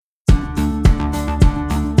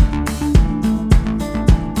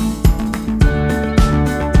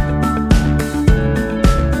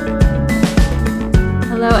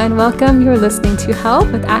and welcome. You're listening to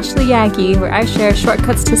Help with Ashley Yagi, where I share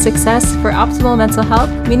shortcuts to success for optimal mental health,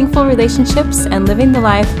 meaningful relationships, and living the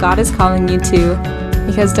life God is calling you to.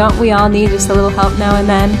 Because don't we all need just a little help now and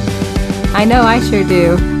then? I know I sure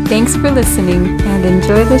do. Thanks for listening and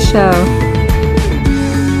enjoy the show.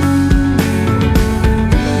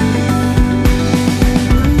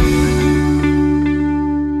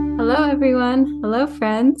 Hello, everyone. Hello,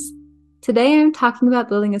 friends. Today, I'm talking about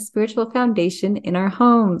building a spiritual foundation in our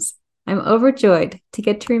homes. I'm overjoyed to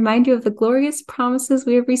get to remind you of the glorious promises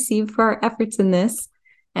we have received for our efforts in this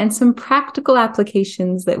and some practical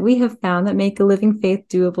applications that we have found that make a living faith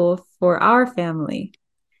doable for our family.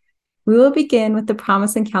 We will begin with the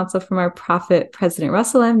promise and counsel from our prophet, President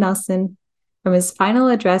Russell M. Nelson, from his final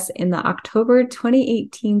address in the October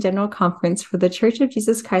 2018 General Conference for the Church of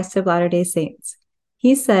Jesus Christ of Latter-day Saints.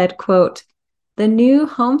 He said, quote, "The new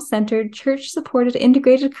home-centered, church-supported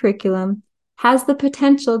integrated curriculum has the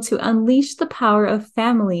potential to unleash the power of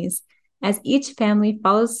families as each family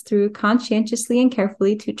follows through conscientiously and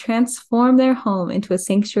carefully to transform their home into a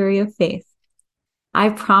sanctuary of faith. I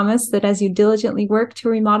promise that as you diligently work to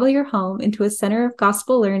remodel your home into a center of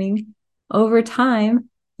gospel learning, over time,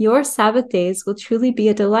 your Sabbath days will truly be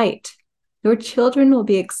a delight. Your children will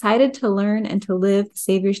be excited to learn and to live the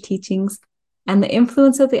Savior's teachings, and the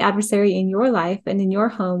influence of the adversary in your life and in your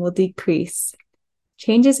home will decrease.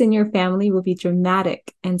 Changes in your family will be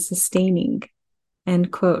dramatic and sustaining."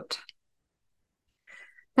 End quote.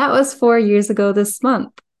 That was 4 years ago this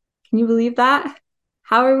month. Can you believe that?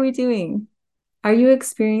 How are we doing? Are you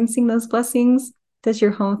experiencing those blessings? Does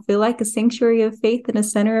your home feel like a sanctuary of faith and a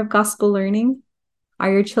center of gospel learning?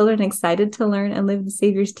 Are your children excited to learn and live the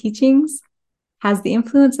Savior's teachings? Has the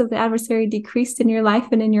influence of the adversary decreased in your life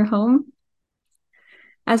and in your home?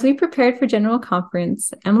 As we prepared for General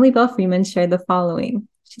Conference, Emily Bell Freeman shared the following.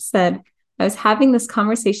 She said, "I was having this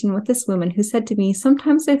conversation with this woman who said to me,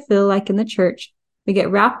 sometimes I feel like in the church, we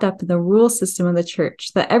get wrapped up in the rule system of the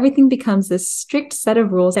church, that everything becomes this strict set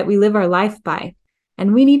of rules that we live our life by.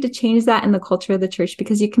 And we need to change that in the culture of the church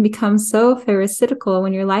because you can become so pharisaical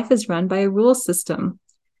when your life is run by a rule system."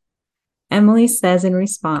 Emily says in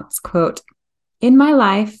response, quote, "In my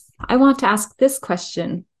life, I want to ask this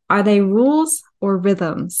question. Are they rules or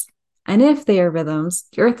rhythms? And if they are rhythms,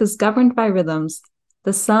 the earth is governed by rhythms.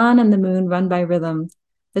 The sun and the moon run by rhythm.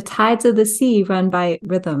 The tides of the sea run by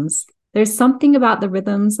rhythms. There's something about the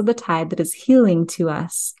rhythms of the tide that is healing to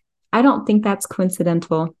us. I don't think that's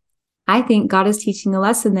coincidental. I think God is teaching a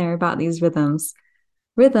lesson there about these rhythms.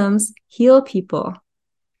 Rhythms heal people.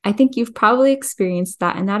 I think you've probably experienced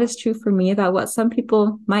that, and that is true for me about what some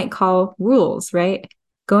people might call rules, right?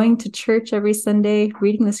 Going to church every Sunday,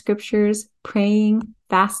 reading the scriptures, praying,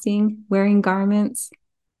 fasting, wearing garments.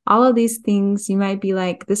 All of these things you might be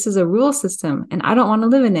like, this is a rule system and I don't want to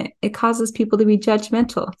live in it. It causes people to be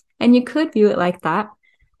judgmental. And you could view it like that.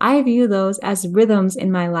 I view those as rhythms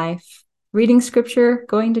in my life. Reading scripture,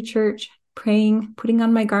 going to church, praying, putting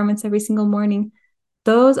on my garments every single morning.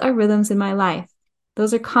 Those are rhythms in my life.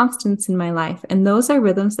 Those are constants in my life. And those are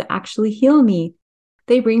rhythms that actually heal me.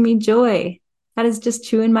 They bring me joy. That is just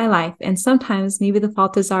true in my life. And sometimes maybe the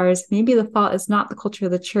fault is ours. Maybe the fault is not the culture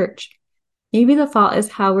of the church. Maybe the fault is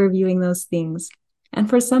how we're viewing those things. And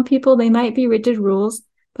for some people, they might be rigid rules,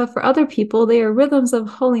 but for other people, they are rhythms of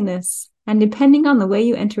holiness. And depending on the way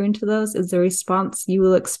you enter into those is the response you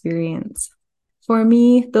will experience. For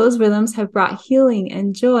me, those rhythms have brought healing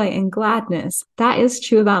and joy and gladness. That is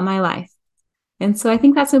true about my life. And so I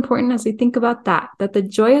think that's important as we think about that the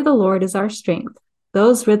joy of the Lord is our strength.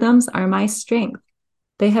 Those rhythms are my strength.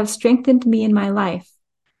 They have strengthened me in my life.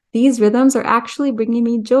 These rhythms are actually bringing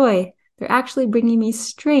me joy. They're actually bringing me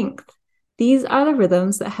strength. These are the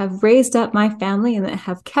rhythms that have raised up my family and that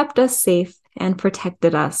have kept us safe and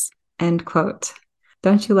protected us." End quote.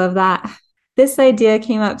 Don't you love that? This idea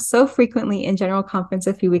came up so frequently in General Conference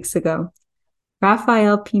a few weeks ago.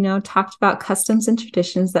 Raphael Pino talked about customs and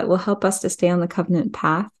traditions that will help us to stay on the covenant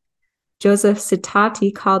path. Joseph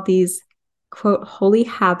Citati called these, quote, holy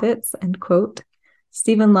habits, end quote.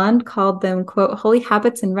 Stephen Lund called them, quote, holy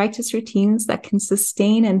habits and righteous routines that can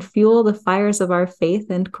sustain and fuel the fires of our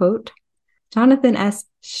faith, end quote. Jonathan S.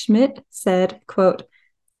 Schmidt said, quote,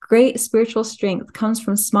 great spiritual strength comes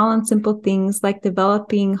from small and simple things like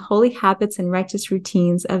developing holy habits and righteous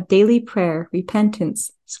routines of daily prayer,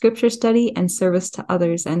 repentance, scripture study, and service to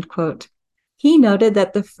others, end quote. He noted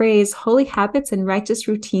that the phrase holy habits and righteous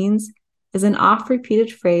routines is an oft-repeated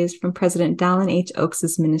phrase from President Dallin H.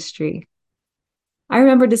 Oaks' ministry. I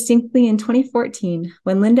remember distinctly in 2014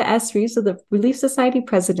 when Linda S. Reeves of the Relief Society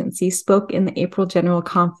presidency spoke in the April General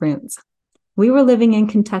Conference. We were living in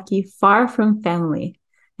Kentucky far from family,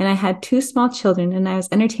 and I had two small children, and I was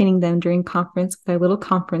entertaining them during conference with our little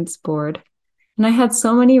conference board. And I had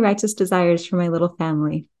so many righteous desires for my little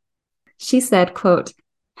family. She said, quote,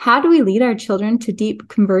 "How do we lead our children to deep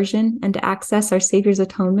conversion and to access our Savior's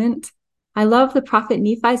atonement? I love the prophet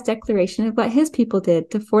Nephi's declaration of what his people did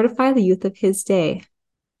to fortify the youth of his day.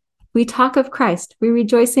 We talk of Christ, we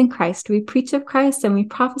rejoice in Christ, we preach of Christ, and we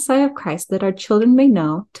prophesy of Christ, that our children may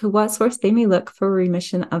know to what source they may look for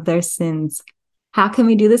remission of their sins." How can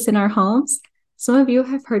we do this in our homes? Some of you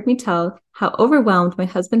have heard me tell how overwhelmed my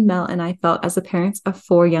husband Mel and I felt as the parents of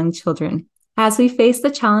 4 young children. As we faced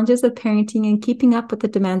the challenges of parenting and keeping up with the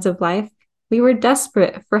demands of life, we were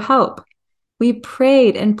desperate for help. We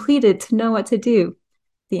prayed and pleaded to know what to do.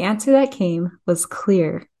 The answer that came was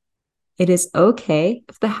clear. It is okay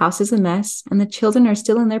if the house is a mess and the children are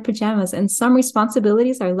still in their pajamas and some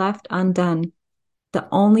responsibilities are left undone. The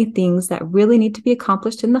only things that really need to be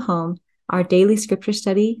accomplished in the home are daily scripture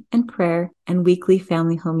study and prayer and weekly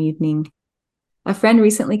family home evening. A friend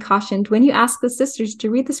recently cautioned, when you ask the sisters to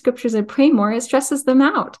read the scriptures and pray more, it stresses them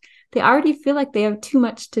out. They already feel like they have too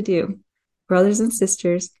much to do. Brothers and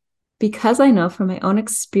sisters, because I know from my own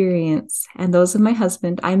experience and those of my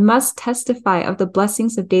husband, I must testify of the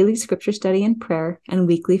blessings of daily scripture study and prayer and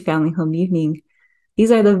weekly family home evening.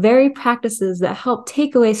 These are the very practices that help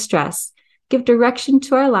take away stress, give direction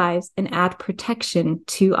to our lives, and add protection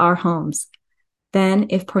to our homes. Then,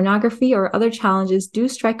 if pornography or other challenges do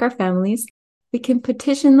strike our families, we can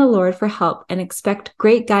petition the Lord for help and expect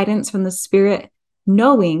great guidance from the Spirit,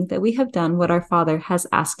 knowing that we have done what our Father has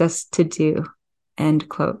asked us to do. End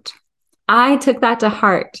quote. I took that to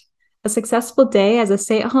heart. A successful day as a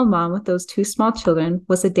stay-at-home mom with those 2 small children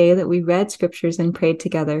was a day that we read scriptures and prayed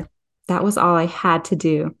together. That was all I had to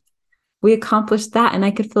do. We accomplished that, and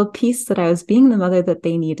I could feel peace that I was being the mother that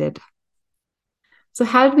they needed. So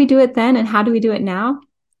how did we do it then, and how do we do it now?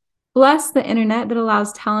 Bless the internet that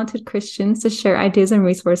allows talented Christians to share ideas and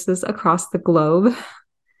resources across the globe.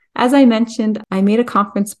 As I mentioned, I made a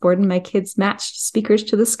conference board and my kids matched speakers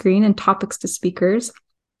to the screen and topics to speakers.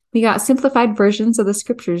 We got simplified versions of the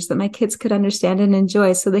scriptures that my kids could understand and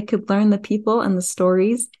enjoy so they could learn the people and the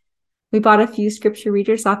stories. We bought a few scripture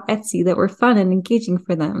readers off Etsy that were fun and engaging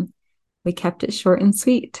for them. We kept it short and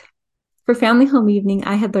sweet. For family home evening,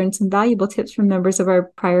 I had learned some valuable tips from members of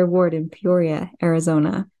our prior ward in Peoria,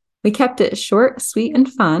 Arizona. We kept it short, sweet, and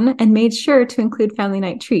fun, and made sure to include family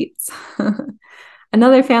night treats.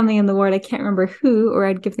 Another family in the ward, I can't remember who, or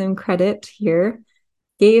I'd give them credit here,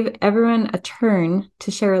 gave everyone a turn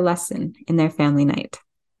to share a lesson in their family night.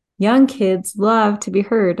 Young kids love to be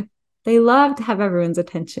heard. They love to have everyone's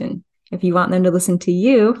attention. If you want them to listen to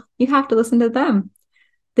you, you have to listen to them.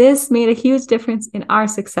 This made a huge difference in our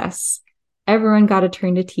success. Everyone got a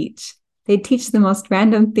turn to teach. They'd teach the most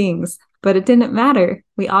random things, but it didn't matter.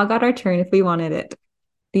 We all got our turn if we wanted it.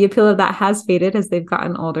 The appeal of that has faded as they've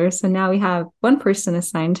gotten older, so now we have one person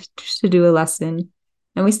assigned to do a lesson.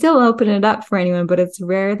 And we still open it up for anyone, but it's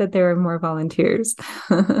rare that there are more volunteers.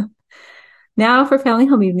 Now for family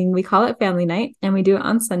home evening, we call it family night, and we do it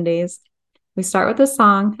on Sundays. We start with a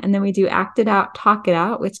song, and then we do Act It Out, Talk It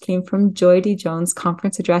Out, which came from Joy D. Jones'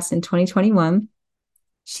 conference address in 2021.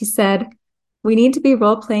 She said, "We need to be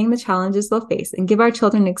role-playing the challenges they'll face and give our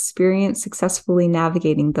children experience successfully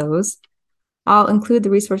navigating those." I'll include the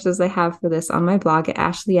resources I have for this on my blog at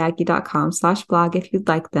ashleyaggie.com/blog if you'd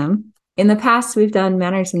like them. In the past, we've done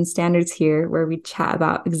manners and standards here where we chat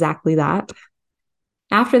about exactly that.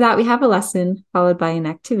 After that, we have a lesson followed by an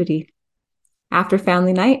activity. After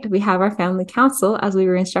family night, we have our family council as we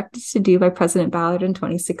were instructed to do by President Ballard in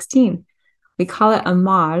 2016. We call it a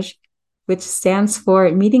MAJ, which stands for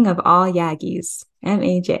Meeting of All Yaggies,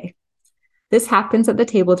 MAJ. This happens at the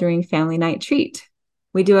table during family night treat.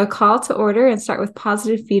 We do a call to order and start with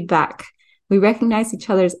positive feedback. We recognize each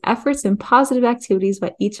other's efforts and positive activities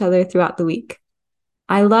by each other throughout the week.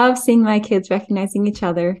 I love seeing my kids recognizing each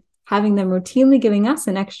other, having them routinely giving us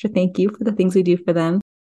an extra thank you for the things we do for them,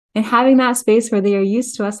 and having that space where they are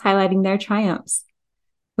used to us highlighting their triumphs.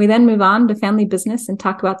 We then move on to family business and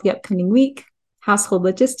talk about the upcoming week, household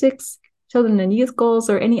logistics, children and youth goals,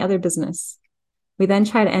 or any other business. We then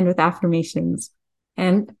try to end with affirmations.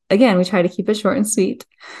 And again, we try to keep it short and sweet.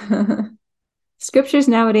 Scriptures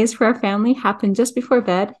nowadays for our family happen just before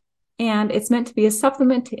bed, and it's meant to be a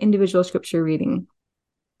supplement to individual scripture reading.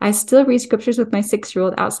 I still read scriptures with my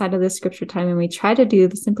 6-year-old outside of this scripture time, and we try to do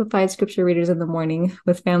the simplified scripture readers in the morning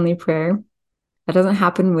with family prayer. That doesn't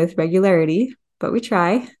happen with regularity, but we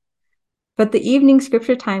try. But the evening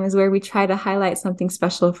scripture time is where we try to highlight something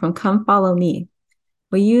special from Come Follow Me.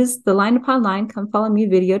 We use the Line Upon Line Come Follow Me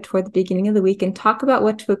video toward the beginning of the week and talk about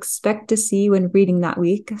what to expect to see when reading that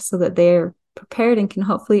week so that they're prepared and can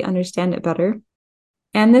hopefully understand it better.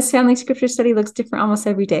 And this family scripture study looks different almost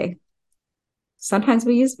every day. Sometimes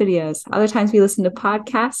we use videos. Other times we listen to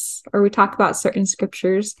podcasts or we talk about certain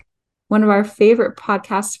scriptures. One of our favorite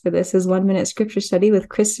podcasts for this is 1 Minute Scripture Study with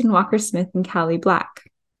Kristen Walker-Smith and Callie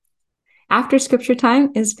Black. After scripture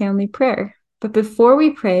time is family prayer. But before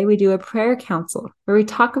we pray, we do a prayer council where we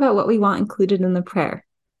talk about what we want included in the prayer.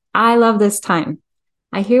 I love this time.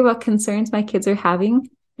 I hear what concerns my kids are having,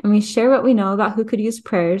 and we share what we know about who could use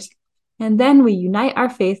prayers, and then we unite our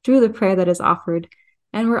faith through the prayer that is offered,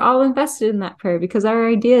 and we're all invested in that prayer because our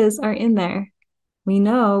ideas are in there. We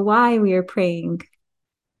know why we are praying.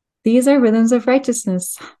 These are rhythms of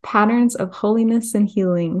righteousness, patterns of holiness and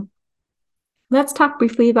healing. Let's talk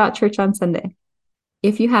briefly about church on Sunday.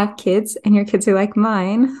 If you have kids and your kids are like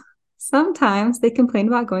mine, sometimes they complain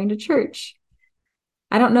about going to church.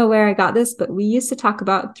 I don't know where I got this, but we used to talk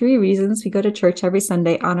about 3 reasons we go to church every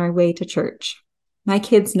Sunday on our way to church. My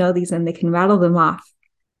kids know these and they can rattle them off.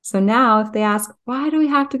 So now if they ask, why do we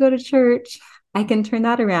have to go to church? I can turn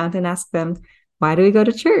that around and ask them, why do we go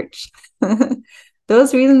to church?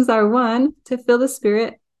 Those reasons are 1, to fill the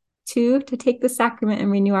Spirit, 2, to take the sacrament and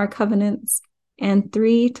renew our covenants, and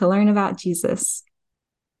 3, to learn about Jesus.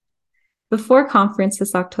 Before conference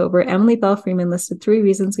this October, Emily Bell Freeman listed 3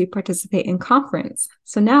 reasons we participate in conference.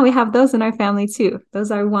 So now we have those in our family too.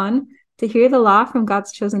 Those are 1, to hear the law from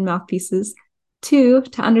God's chosen mouthpieces, 2,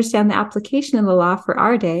 to understand the application of the law for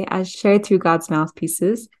our day as shared through God's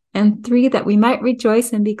mouthpieces, and 3, that we might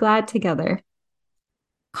rejoice and be glad together.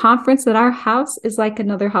 Conference at our house is like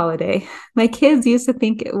another holiday. My kids used to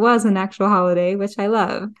think it was an actual holiday, which I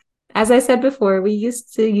love. As I said before, we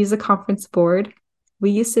used to use a conference board. We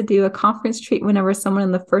used to do a conference treat whenever someone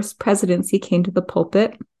in the first presidency came to the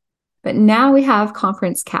pulpit. But now we have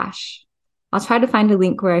conference cash. I'll try to find a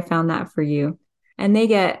link where I found that for you. And they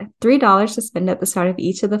get $3 to spend at the start of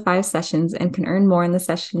each of the 5 sessions and can earn more in the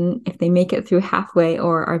session if they make it through halfway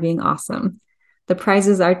or are being awesome. The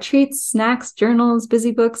prizes are treats, snacks, journals,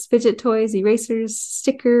 busy books, fidget toys, erasers,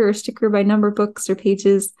 sticker by number books or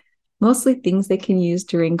pages, mostly things they can use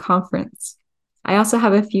during conference. I also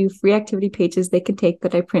have a few free activity pages they can take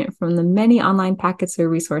that I print from the many online packets or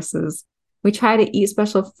resources. We try to eat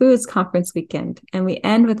special foods conference weekend, and we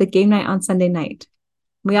end with a game night on Sunday night.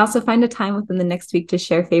 We also find a time within the next week to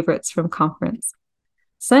share favorites from conference.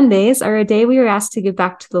 Sundays are a day we are asked to give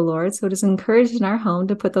back to the Lord, so it is encouraged in our home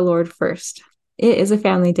to put the Lord first. It is a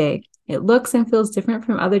family day. It looks and feels different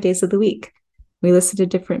from other days of the week. We listen to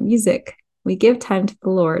different music. We give time to the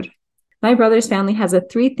Lord. My brother's family has a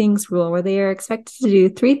 3 things rule where they are expected to do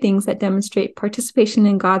 3 things that demonstrate participation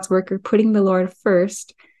in God's work or putting the Lord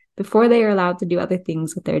first before they are allowed to do other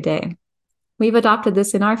things with their day. We've adopted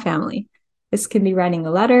this in our family. This can be writing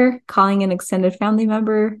a letter, calling an extended family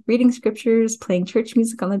member, reading scriptures, playing church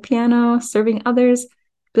music on the piano, serving others,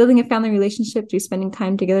 building a family relationship through spending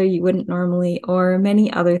time together you wouldn't normally, or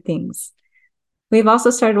many other things. We've also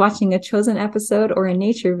started watching a chosen episode or a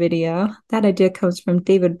nature video. That idea comes from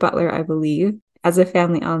David Butler, I believe, as a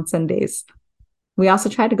family on Sundays. We also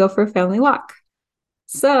try to go for a family walk.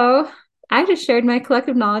 So I just shared my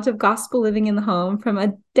collective knowledge of gospel living in the home from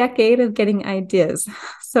a decade of getting ideas.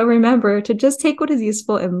 So remember to just take what is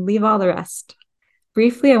useful and leave all the rest.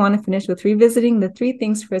 Briefly, I want to finish with revisiting the 3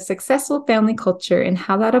 things for a successful family culture and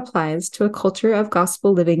how that applies to a culture of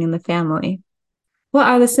gospel living in the family. What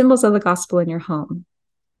are the symbols of the gospel in your home?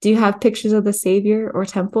 Do you have pictures of the Savior or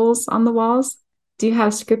temples on the walls? Do you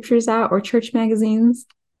have scriptures out or church magazines?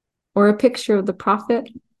 Or a picture of the prophet?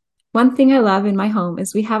 One thing I love in my home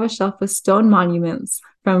is we have a shelf with stone monuments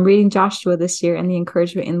from reading Joshua this year and the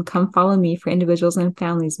encouragement in Come Follow Me for Individuals and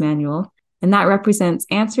Families manual. And that represents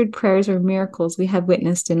answered prayers or miracles we have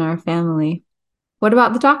witnessed in our family. What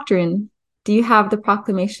about the doctrine? Do you have the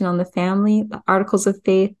proclamation on the family, the articles of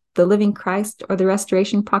faith, the living Christ, or the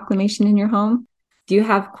restoration proclamation in your home? Do you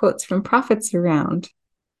have quotes from prophets around?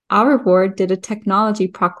 Our ward did a technology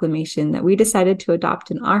proclamation that we decided to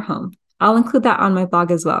adopt in our home. I'll include that on my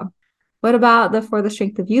blog as well. What about the For the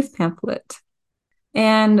Strength of Youth pamphlet?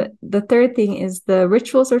 And the 3rd thing is the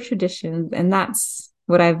rituals or traditions, and that's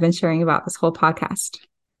what I've been sharing about this whole podcast.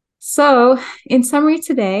 So, in summary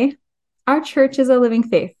today, our church is a living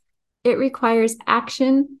faith. It requires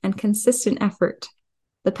action and consistent effort.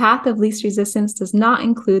 The path of least resistance does not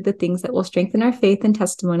include the things that will strengthen our faith and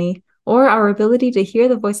testimony or our ability to hear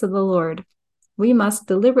the voice of the Lord. We must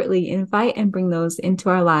deliberately invite and bring those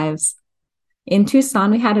into our lives. In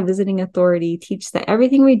Tucson, we had a visiting authority teach that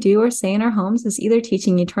everything we do or say in our homes is either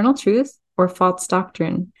teaching eternal truth or false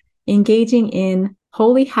doctrine. Engaging in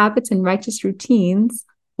holy habits and righteous routines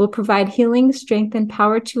will provide healing, strength, and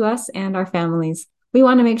power to us and our families. We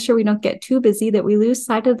want to make sure we don't get too busy, that we lose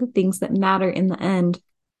sight of the things that matter in the end.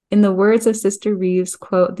 In the words of Sister Reeves,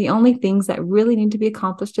 quote, "The only things that really need to be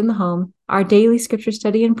accomplished in the home are daily scripture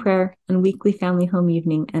study and prayer and weekly family home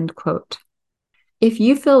evening," end quote. If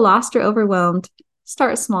you feel lost or overwhelmed,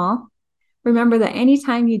 start small. Remember that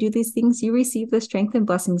anytime you do these things, you receive the strength and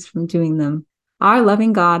blessings from doing them. Our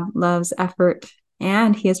loving God loves effort,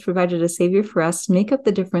 and He has provided a Savior for us to make up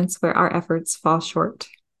the difference where our efforts fall short.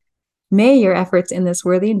 May your efforts in this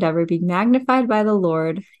worthy endeavor be magnified by the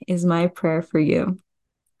Lord, is my prayer for you.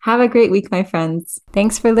 Have a great week, my friends.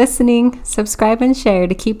 Thanks for listening. Subscribe and share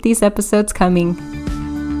to keep these episodes coming.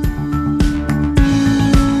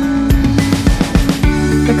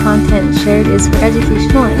 The content shared is for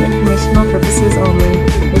educational and informational purposes only.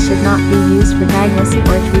 It should not be used for diagnosing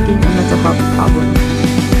or treating a mental health problem.